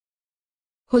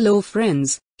Hello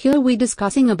friends, here we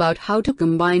discussing about how to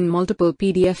combine multiple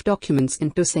PDF documents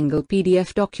into single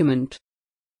PDF document.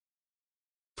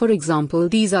 For example,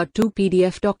 these are two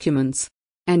PDF documents,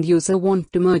 and user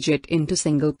want to merge it into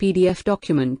single PDF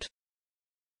document.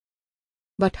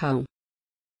 But how?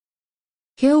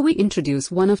 Here we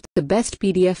introduce one of the best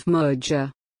PDF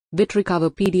merger, BitRecover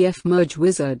PDF Merge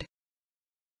Wizard.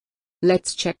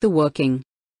 Let's check the working.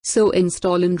 So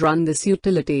install and run this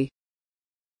utility.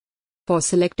 For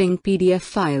selecting PDF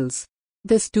files,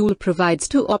 this tool provides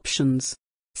two options.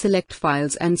 Select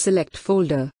Files and Select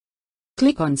Folder.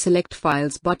 Click on Select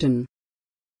Files button.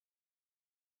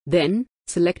 Then,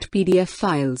 select PDF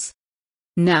files.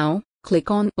 Now,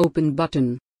 click on Open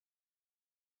button.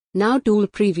 Now tool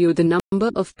preview the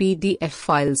number of PDF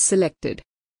files selected.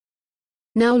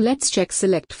 Now let's check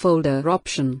Select Folder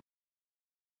option.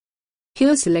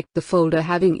 Here select the folder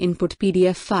having input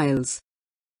PDF files.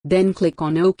 Then click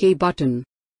on OK button.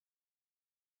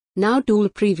 Now tool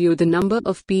preview the number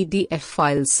of PDF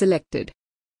files selected.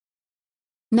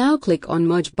 Now click on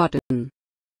Merge button.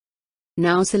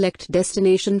 Now select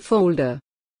Destination folder.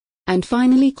 And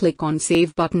finally click on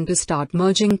Save button to start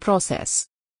merging process.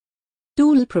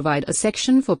 Tool provide a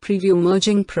section for preview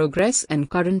merging progress and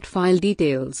current file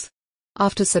details.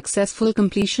 After successful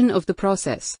completion of the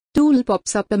process, tool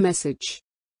pops up a message.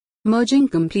 Merging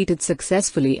completed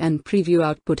successfully and preview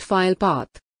output file path.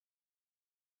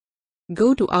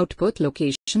 Go to output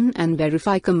location and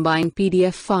verify combined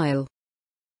PDF file.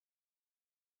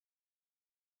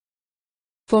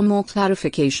 For more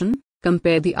clarification,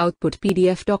 compare the output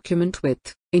PDF document with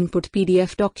input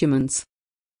PDF documents.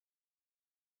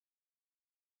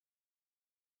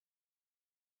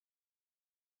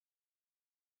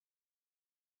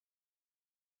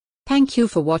 Thank you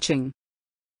for watching.